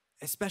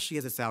 especially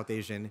as a South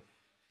Asian,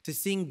 to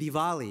seeing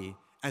Diwali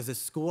as a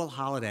school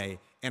holiday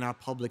in our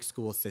public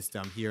school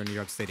system here in New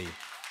York City.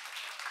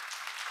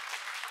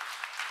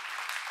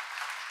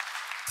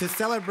 To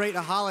celebrate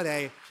a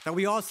holiday that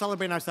we all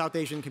celebrate in our South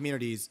Asian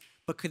communities,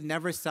 but could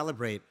never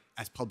celebrate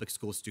as public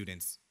school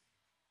students.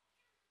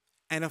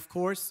 And of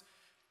course,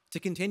 to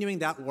continuing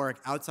that work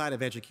outside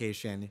of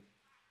education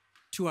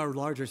to our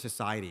larger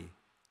society,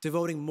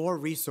 devoting more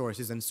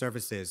resources and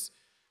services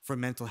for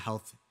mental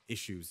health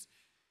issues,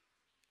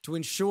 to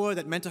ensure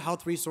that mental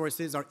health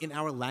resources are in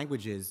our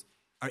languages,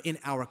 are in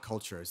our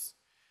cultures.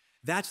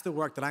 That's the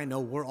work that I know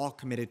we're all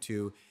committed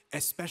to,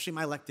 especially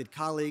my elected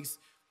colleagues,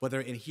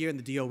 whether here in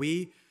the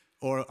DOE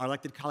or our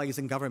elected colleagues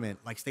in government,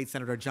 like State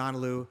Senator John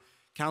Liu,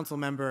 Council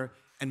Member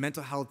and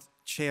Mental Health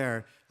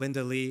Chair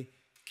Linda Lee,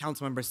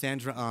 Council Member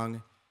Sandra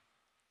Ung,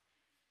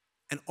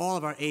 and all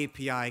of our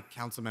AAPI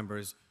council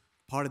members,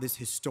 part of this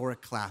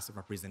historic class of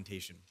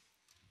representation.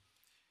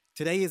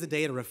 Today is a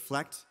day to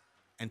reflect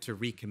and to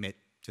recommit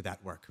to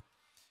that work.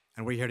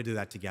 And we're here to do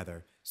that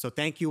together. So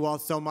thank you all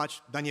so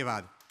much.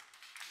 Dhanyavad.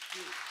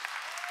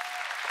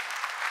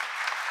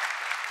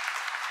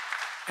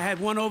 I had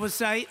one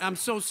oversight. I'm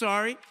so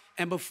sorry.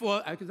 And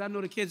before, because I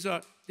know the kids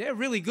they're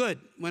really good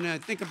when I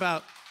think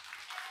about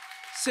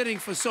sitting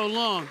for so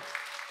long.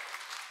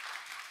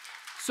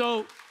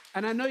 So,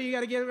 and I know you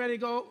got to get ready to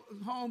go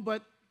home,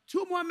 but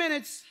 2 more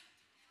minutes.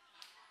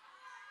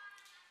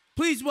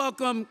 Please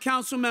welcome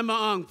Councilmember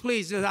Ung.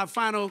 Please, as our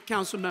final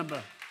council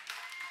member.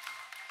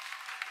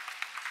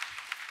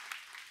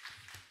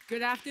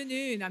 Good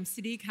afternoon. I'm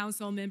City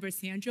Council Member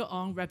Sandra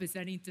Ong,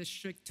 representing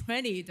District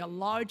 20, the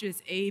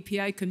largest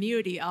AAPI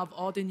community of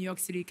all the New York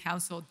City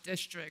Council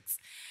districts.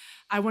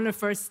 I want to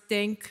first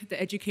thank the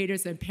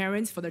educators and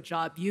parents for the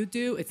job you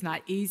do. It's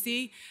not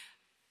easy.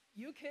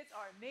 You kids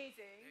are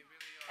amazing.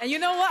 And you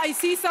know what? I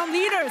see some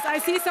leaders. I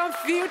see some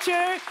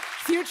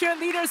future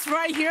leaders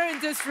right here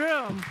in this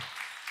room.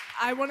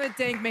 I want to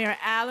thank Mayor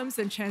Adams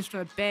and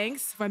Chancellor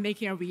Banks for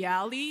making a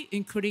reality,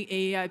 including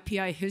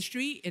AAPI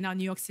history in our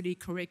New York City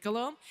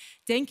curriculum.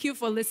 Thank you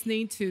for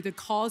listening to the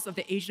calls of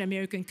the Asian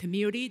American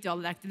community, the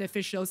elected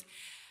officials.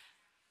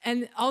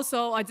 And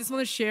also, I just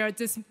want to share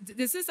this.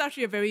 This is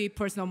actually a very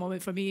personal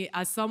moment for me.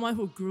 As someone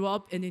who grew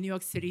up in the New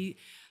York City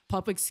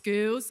public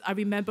schools, I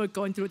remember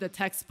going through the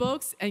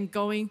textbooks and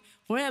going,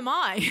 where am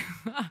I?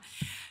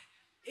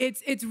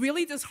 It's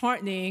really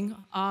disheartening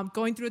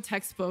going through the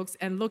textbooks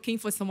and looking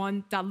for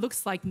someone that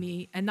looks like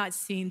me and not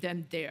seeing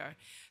them there.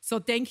 So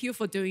thank you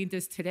for doing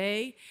this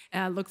today,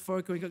 and I look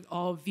forward to working with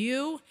all of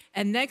you.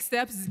 And next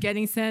step is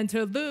getting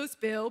Senator Liu's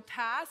bill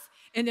passed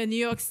in the New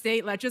York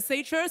State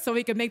Legislature so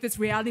we can make this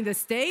reality in the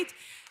state.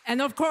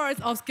 And of course,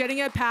 of getting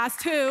it passed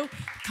too,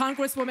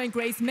 Congresswoman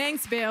Grace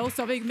Meng's bill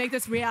so we can make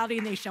this reality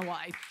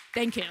nationwide.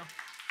 Thank you.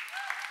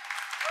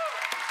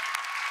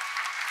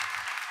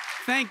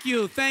 Thank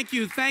you, thank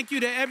you, thank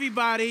you to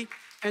everybody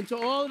and to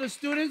all of the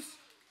students.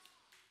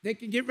 They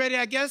can get ready,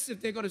 I guess,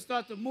 if they're going to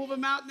start to move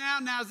them out now.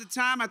 Now's the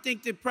time. I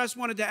think the press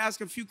wanted to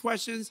ask a few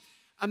questions.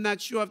 I'm not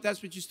sure if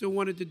that's what you still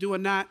wanted to do or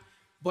not,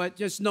 but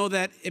just know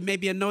that it may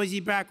be a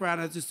noisy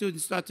background as the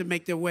students start to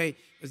make their way,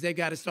 because they've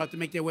got to start to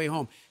make their way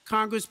home.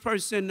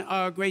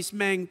 Congressperson Grace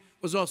Meng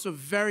was also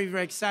very,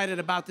 very excited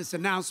about this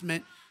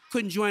announcement.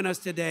 Couldn't join us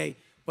today,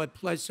 but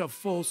pledged her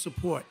full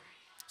support.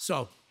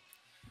 So,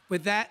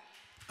 with that,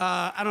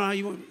 I don't know how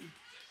you want.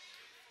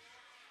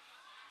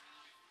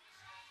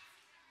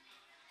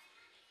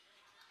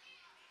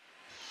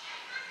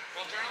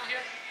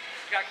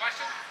 You got a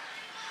question?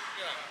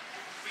 Yeah.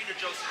 Rita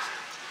Joseph.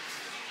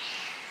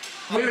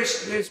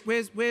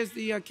 Where's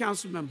the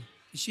council member?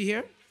 Is she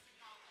here?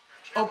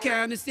 Okay,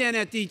 I understand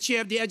that the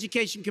chair of the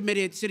Education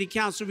Committee at the City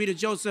Council, Rita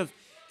Joseph,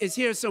 is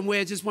here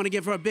somewhere. Just want to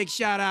give her a big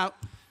shout out.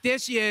 There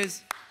she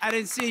is. I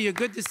didn't see you.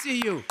 Good to see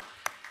you.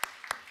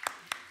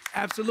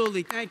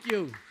 Absolutely. Thank you.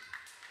 World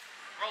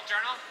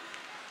Journal?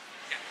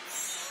 Yeah.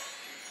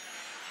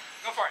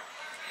 Go for it.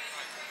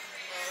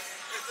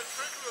 Is the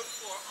curriculum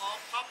for all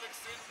public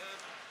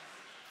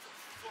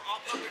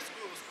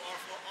schools or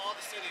for all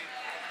the city,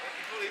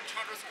 including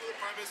charter school,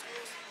 private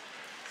schools?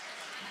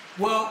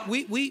 Well,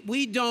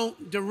 we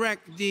don't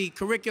direct the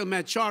curriculum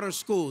at charter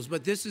schools,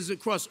 but this is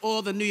across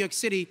all the New York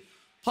City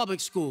public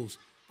schools.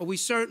 But we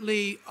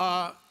certainly,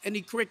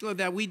 any curriculum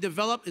that we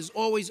develop is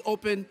always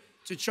open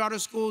to charter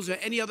schools or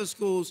any other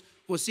schools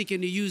who are seeking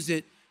to use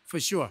it for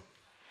sure.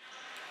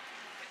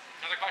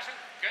 Another question?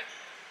 Good.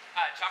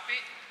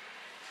 Chalkbeat?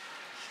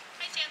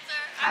 Hi,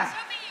 Chancellor. I was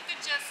hoping you could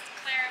just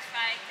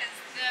clarify, because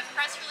the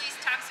press release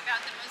talks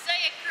about the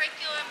Mosaic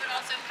curriculum, but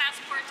also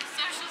Passport to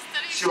Social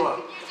Studies. Sure.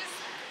 Can you just,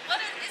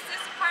 is this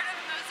part of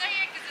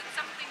Mosaic? Is it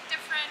something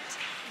different?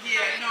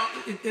 Yeah, no,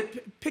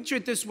 picture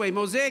it this way.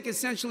 Mosaic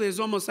essentially is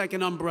almost like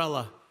an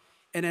umbrella,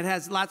 and it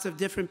has lots of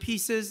different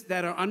pieces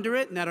that are under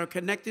it and that are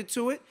connected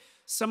to it,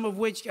 some of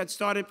which got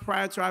started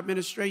prior to our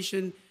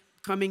administration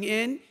coming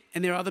in,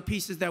 and there are other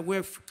pieces that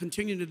we're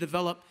continuing to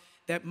develop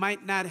that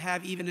might not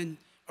have even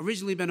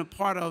originally been a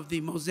part of the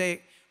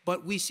Mosaic,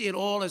 but we see it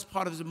all as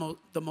part of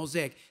the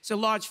Mosaic. It's a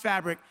large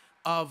fabric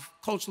of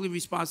culturally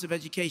responsive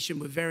education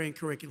with varying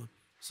curriculum.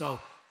 So. Can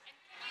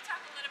you talk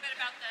a little bit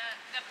about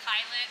the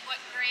pilot? What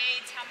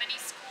grades, how many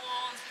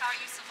schools, how are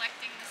you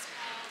selecting the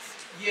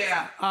schools?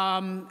 Yeah,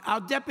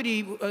 our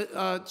deputy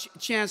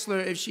chancellor,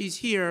 if she's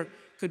here,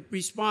 could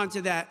respond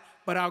to that.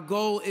 But our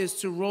goal is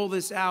to roll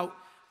this out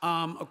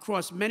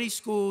across many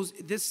schools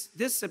this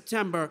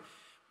September.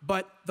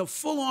 But the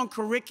full-on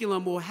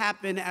curriculum will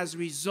happen as a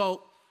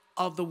result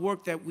of the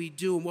work that we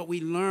do and what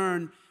we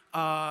learn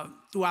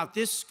throughout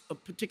this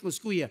particular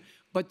school year.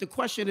 But the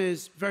question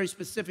is very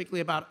specifically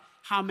about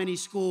how many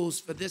schools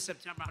for this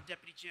September, our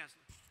deputy chancellor.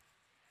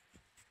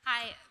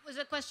 Hi, was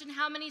a question,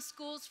 how many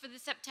schools for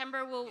this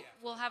September will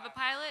have a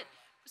pilot?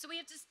 So we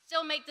have to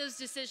still make those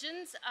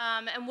decisions,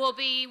 and we'll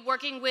be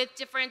working with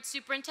different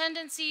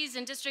superintendencies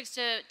and districts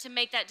to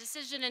make that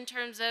decision in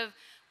terms of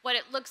what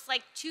it looks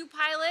like to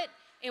pilot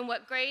and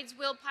what grades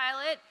we'll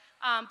pilot.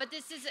 But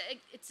this is,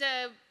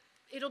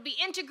 it'll be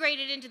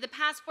integrated into the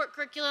Passport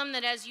curriculum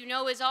that, as you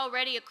know, is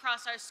already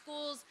across our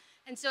schools.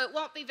 And so it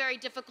won't be very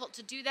difficult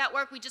to do that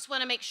work. We just want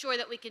to make sure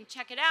that we can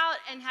check it out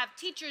and have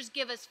teachers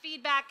give us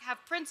feedback,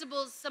 have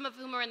principals, some of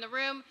whom are in the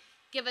room,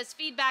 give us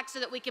feedback so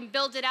that we can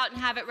build it out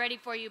and have it ready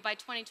for you by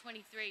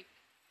 2023.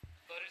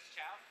 Lotus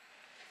Chow?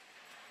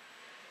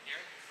 Here?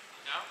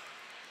 No? All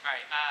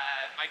right,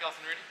 Mike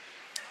Elson-Rudy?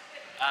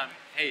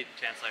 Hey,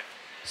 Chancellor.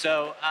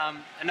 So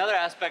another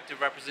aspect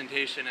of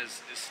representation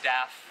is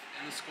staff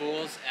in the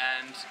schools,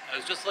 and I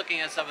was just looking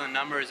at some of the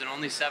numbers, and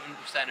only 7%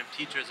 of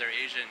teachers are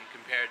Asian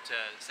compared to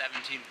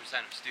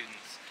 17% of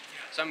students.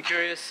 So I'm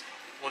curious,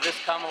 will this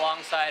come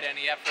alongside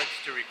any efforts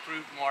to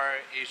recruit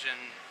more Asian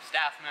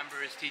staff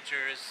members,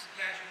 teachers?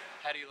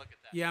 How do you look at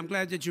that? Yeah, I'm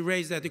glad that you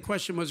raised that. The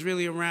question was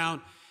really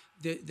around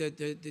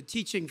the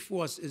teaching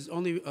force is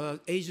only,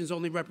 Asians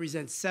only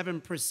represent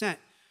 7%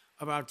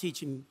 of our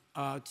teaching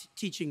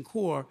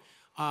core.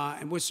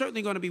 And we're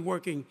certainly going to be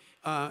working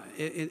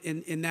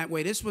in that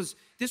way. This was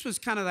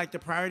kind of like the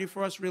priority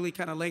for us, really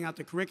kind of laying out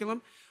the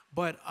curriculum.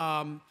 But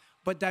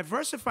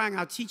diversifying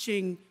our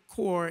teaching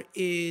core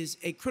is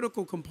a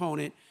critical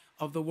component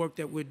of the work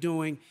that we're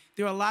doing.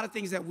 There are a lot of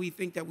things that we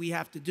think that we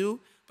have to do,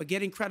 but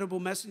getting credible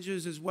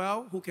messengers as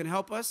well who can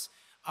help us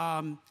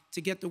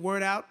to get the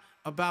word out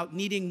about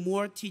needing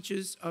more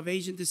teachers of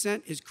Asian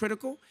descent is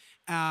critical.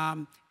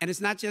 And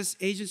it's not just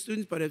Asian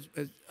students, but it's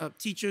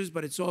teachers,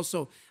 but it's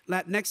also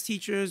Latinx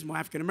teachers, more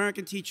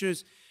African-American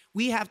teachers.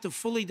 We have to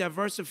fully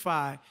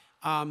diversify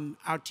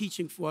our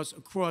teaching force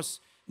across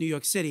New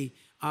York City.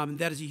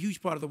 That is a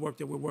huge part of the work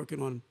that we're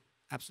working on,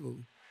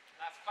 absolutely.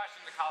 Last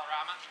question to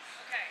Colorama.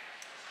 Okay,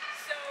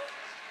 so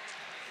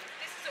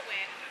this is a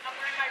win. I'm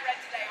wearing my red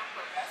today on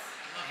purpose,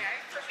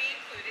 okay, for me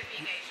included,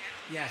 being Asian.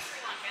 Yes.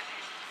 Sri Lankan.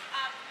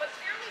 But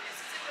clearly this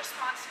is in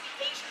response to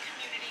the Asian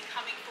community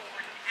coming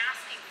forward and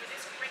asking for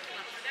this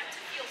curriculum, for them to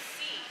feel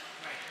seen.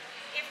 Right.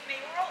 If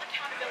mayoral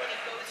accountability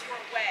goes your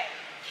way,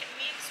 can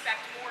we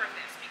expect more of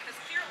this? Because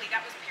clearly that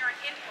was parent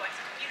input,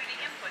 community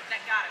input that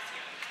got us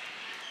here.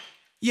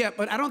 Yeah,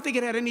 but I don't think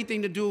it had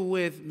anything to do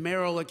with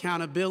mayoral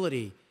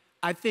accountability.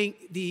 I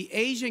think the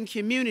Asian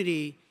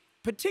community,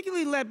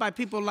 particularly led by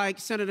people like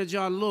Senator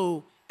John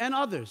Liu and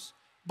others,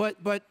 but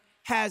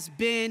has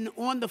been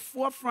on the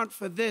forefront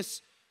for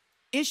this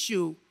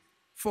issue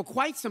for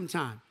quite some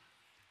time.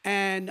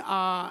 And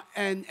I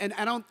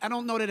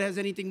don't know that it has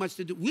anything much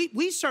to do.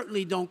 We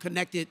certainly don't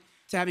connect it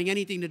to having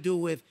anything to do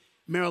with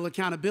mayoral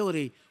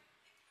accountability.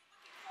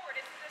 Looking forward,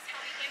 isn't this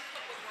how the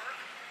input would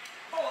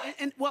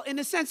work? Oh, well, in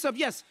the sense of,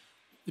 yes,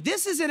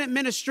 this is an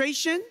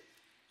administration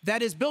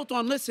that is built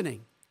on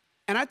listening.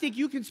 And I think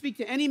you can speak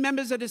to any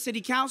members of the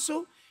city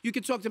council. You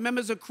can talk to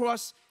members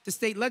across the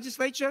state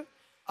legislature.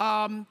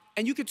 And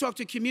you can talk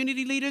to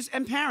community leaders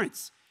and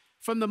parents.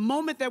 From the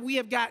moment that we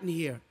have gotten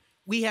here,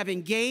 we have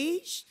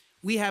engaged,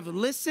 we have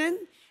listened,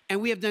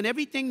 and we have done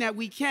everything that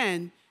we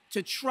can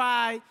to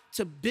try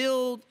to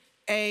build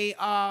a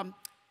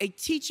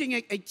teaching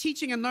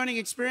and learning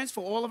experience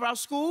for all of our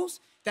schools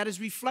that is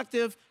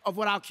reflective of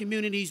what our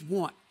communities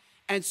want.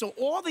 And so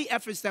all the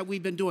efforts that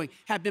we've been doing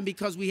have been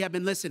because we have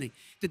been listening.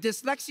 The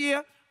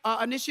dyslexia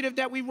initiative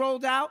that we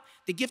rolled out,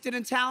 the gifted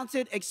and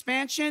talented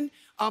expansion,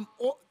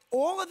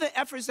 all of the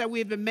efforts that we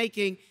have been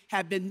making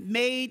have been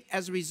made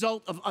as a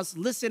result of us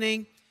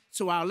listening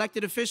to our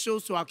elected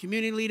officials, to our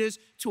community leaders,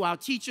 to our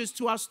teachers,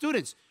 to our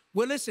students.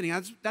 We're listening.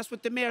 That's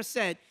what the mayor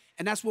said,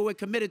 and that's what we're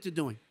committed to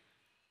doing.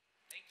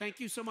 Thank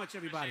you so much,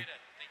 everybody. Appreciate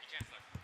it.